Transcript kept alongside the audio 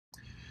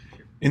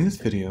In this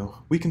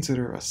video, we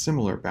consider a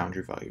similar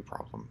boundary value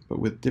problem, but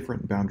with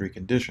different boundary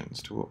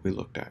conditions to what we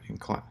looked at in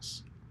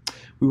class.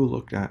 We will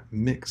look at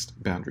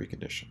mixed boundary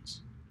conditions.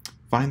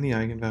 Find the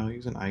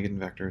eigenvalues and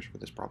eigenvectors for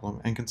this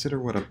problem and consider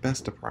what a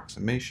best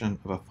approximation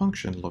of a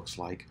function looks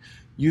like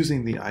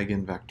using the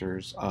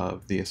eigenvectors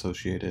of the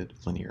associated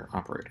linear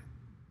operator.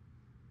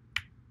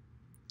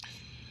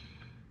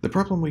 The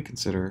problem we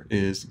consider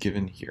is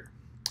given here.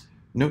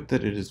 Note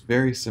that it is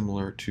very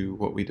similar to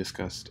what we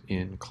discussed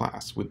in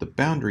class, with the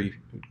boundary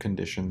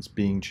conditions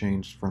being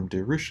changed from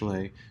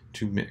Dirichlet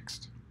to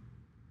mixed.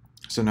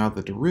 So now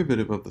the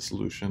derivative of the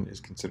solution is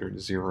considered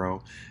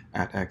 0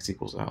 at x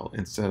equals L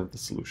instead of the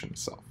solution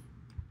itself.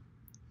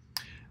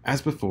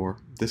 As before,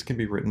 this can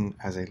be written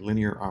as a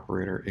linear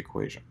operator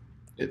equation.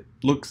 It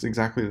looks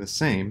exactly the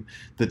same,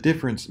 the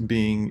difference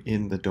being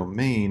in the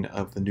domain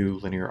of the new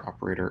linear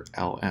operator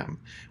Lm,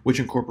 which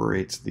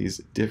incorporates these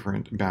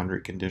different boundary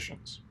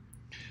conditions.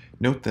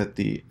 Note that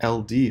the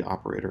LD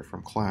operator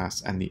from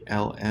class and the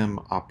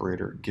LM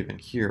operator given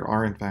here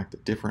are in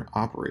fact different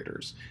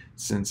operators,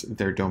 since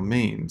their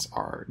domains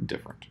are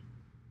different.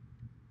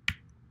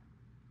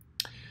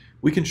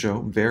 We can show,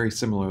 very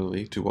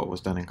similarly to what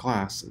was done in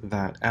class,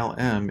 that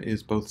Lm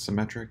is both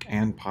symmetric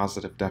and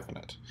positive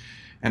definite.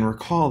 And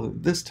recall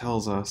that this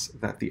tells us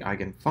that the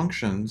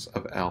eigenfunctions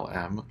of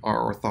Lm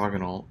are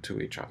orthogonal to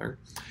each other,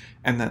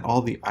 and that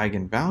all the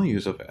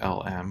eigenvalues of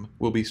Lm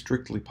will be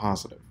strictly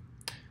positive.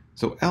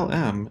 So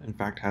Lm, in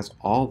fact, has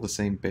all the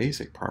same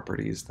basic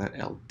properties that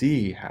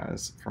LD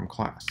has from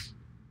class.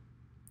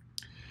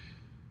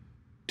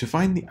 To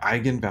find the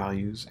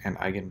eigenvalues and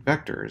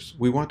eigenvectors,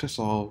 we want to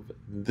solve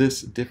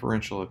this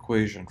differential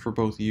equation for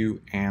both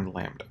u and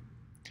lambda.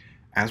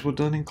 As was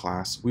done in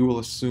class, we will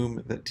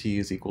assume that t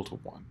is equal to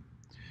 1.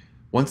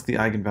 Once the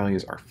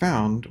eigenvalues are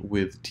found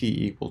with t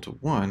equal to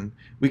 1,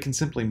 we can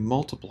simply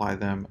multiply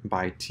them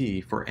by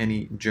t for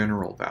any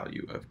general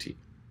value of t.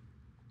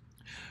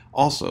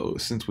 Also,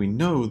 since we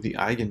know the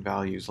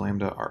eigenvalues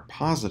lambda are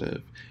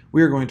positive,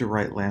 we are going to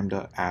write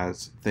lambda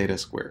as theta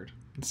squared,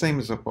 the same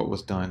as what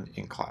was done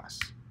in class.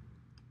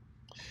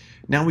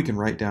 Now we can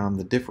write down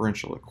the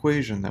differential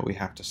equation that we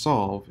have to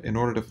solve in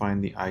order to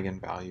find the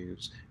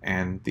eigenvalues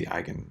and the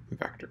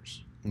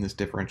eigenvectors. And this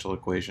differential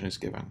equation is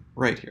given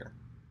right here.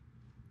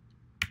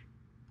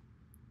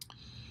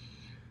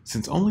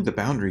 Since only the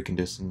boundary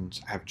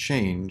conditions have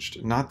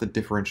changed, not the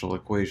differential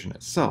equation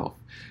itself,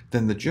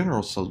 then the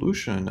general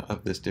solution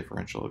of this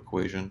differential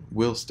equation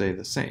will stay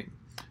the same.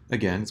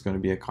 Again, it's going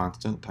to be a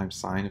constant times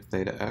sine of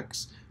theta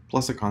x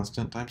plus a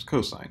constant times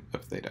cosine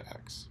of theta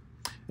x.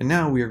 And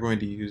now we are going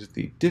to use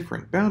the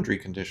different boundary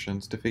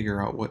conditions to figure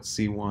out what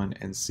C1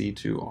 and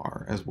C2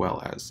 are, as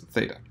well as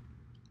theta.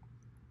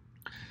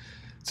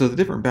 So the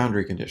different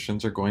boundary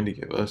conditions are going to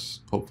give us,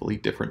 hopefully,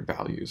 different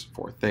values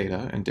for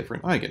theta and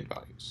different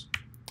eigenvalues.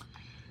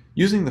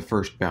 Using the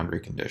first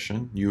boundary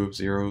condition, u of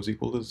 0 is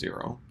equal to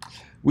 0,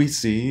 we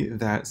see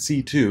that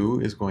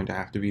C2 is going to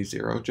have to be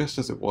 0, just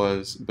as it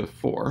was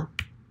before.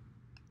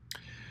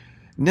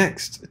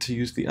 Next, to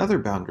use the other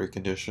boundary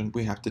condition,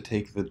 we have to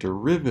take the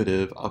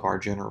derivative of our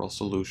general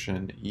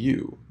solution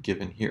u,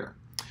 given here.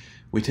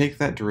 We take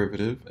that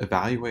derivative,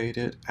 evaluate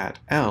it at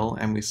L,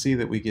 and we see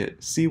that we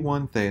get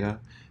C1 theta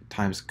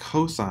times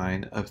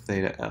cosine of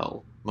theta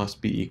L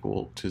must be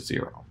equal to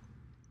 0.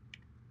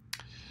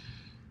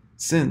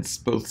 Since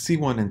both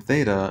C1 and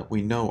theta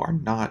we know are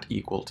not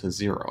equal to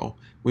 0,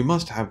 we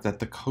must have that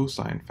the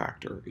cosine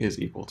factor is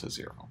equal to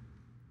 0.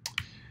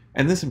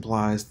 And this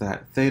implies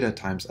that theta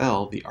times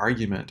L, the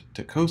argument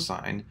to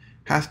cosine,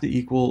 has to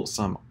equal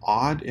some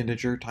odd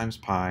integer times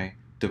pi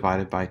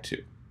divided by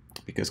 2,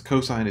 because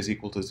cosine is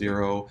equal to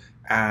 0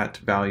 at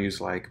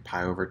values like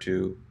pi over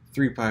 2,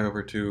 3 pi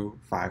over 2,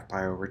 5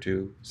 pi over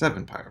 2,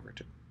 7 pi over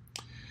 2.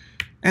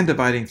 And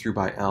dividing through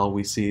by L,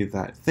 we see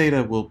that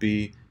theta will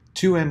be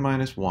 2n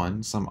minus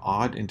 1, some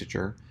odd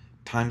integer,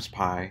 times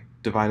pi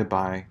divided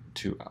by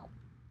 2l.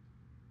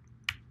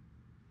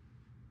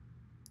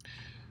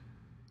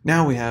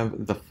 Now we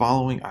have the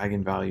following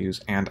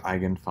eigenvalues and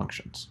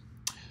eigenfunctions.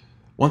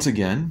 Once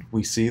again,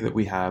 we see that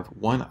we have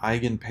one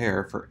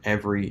eigenpair for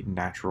every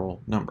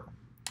natural number.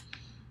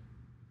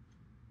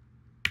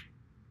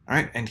 All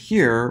right, and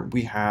here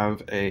we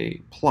have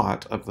a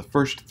plot of the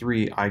first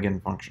three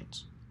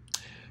eigenfunctions.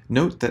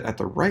 Note that at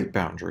the right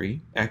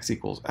boundary, x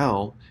equals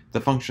L,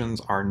 the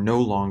functions are no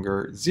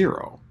longer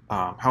 0.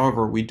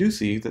 However, we do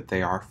see that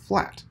they are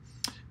flat.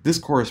 This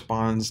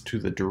corresponds to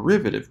the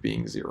derivative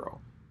being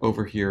 0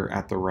 over here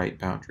at the right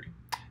boundary.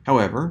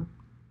 However,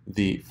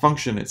 the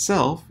function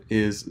itself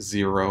is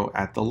 0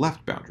 at the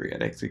left boundary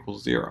at x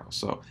equals 0.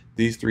 So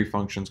these three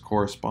functions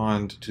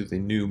correspond to the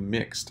new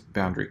mixed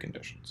boundary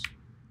conditions.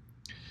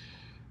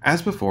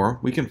 As before,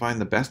 we can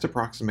find the best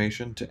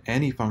approximation to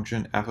any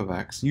function f of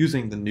x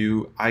using the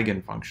new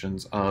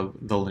eigenfunctions of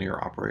the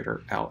linear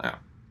operator Lm.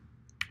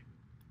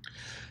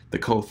 The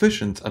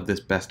coefficients of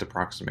this best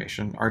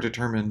approximation are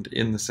determined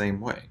in the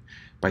same way,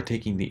 by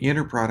taking the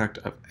inner product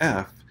of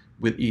f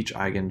with each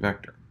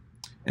eigenvector.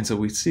 And so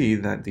we see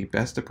that the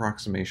best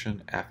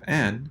approximation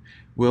Fn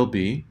will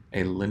be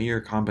a linear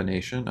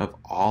combination of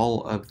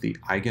all of the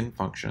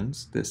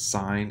eigenfunctions, this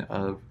sine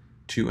of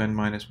 2n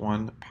minus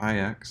 1 pi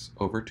x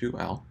over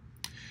 2l,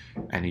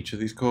 and each of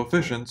these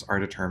coefficients are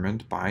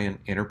determined by an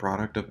inner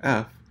product of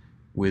f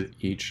with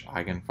each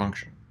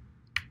eigenfunction.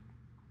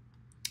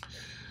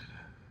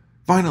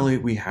 Finally,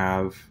 we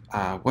have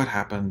what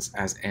happens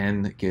as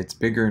n gets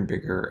bigger and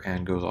bigger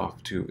and goes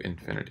off to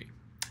infinity.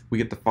 We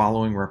get the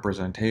following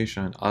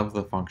representation of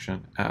the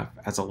function f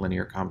as a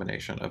linear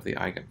combination of the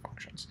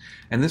eigenfunctions.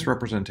 And this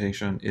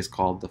representation is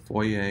called the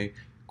Fourier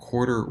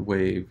quarter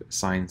wave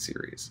sine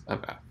series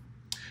of f.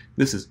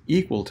 This is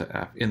equal to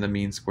f in the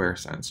mean square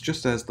sense,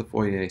 just as the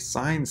Fourier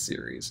sine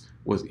series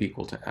was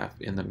equal to f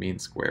in the mean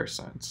square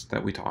sense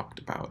that we talked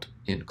about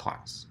in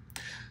class.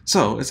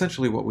 So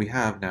essentially what we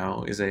have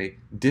now is a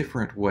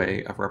different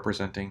way of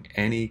representing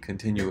any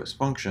continuous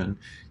function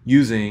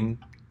using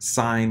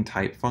sine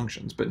type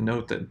functions. But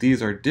note that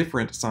these are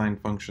different sine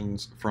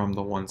functions from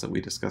the ones that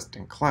we discussed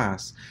in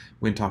class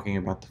when talking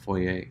about the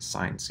Fourier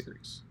sine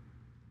series.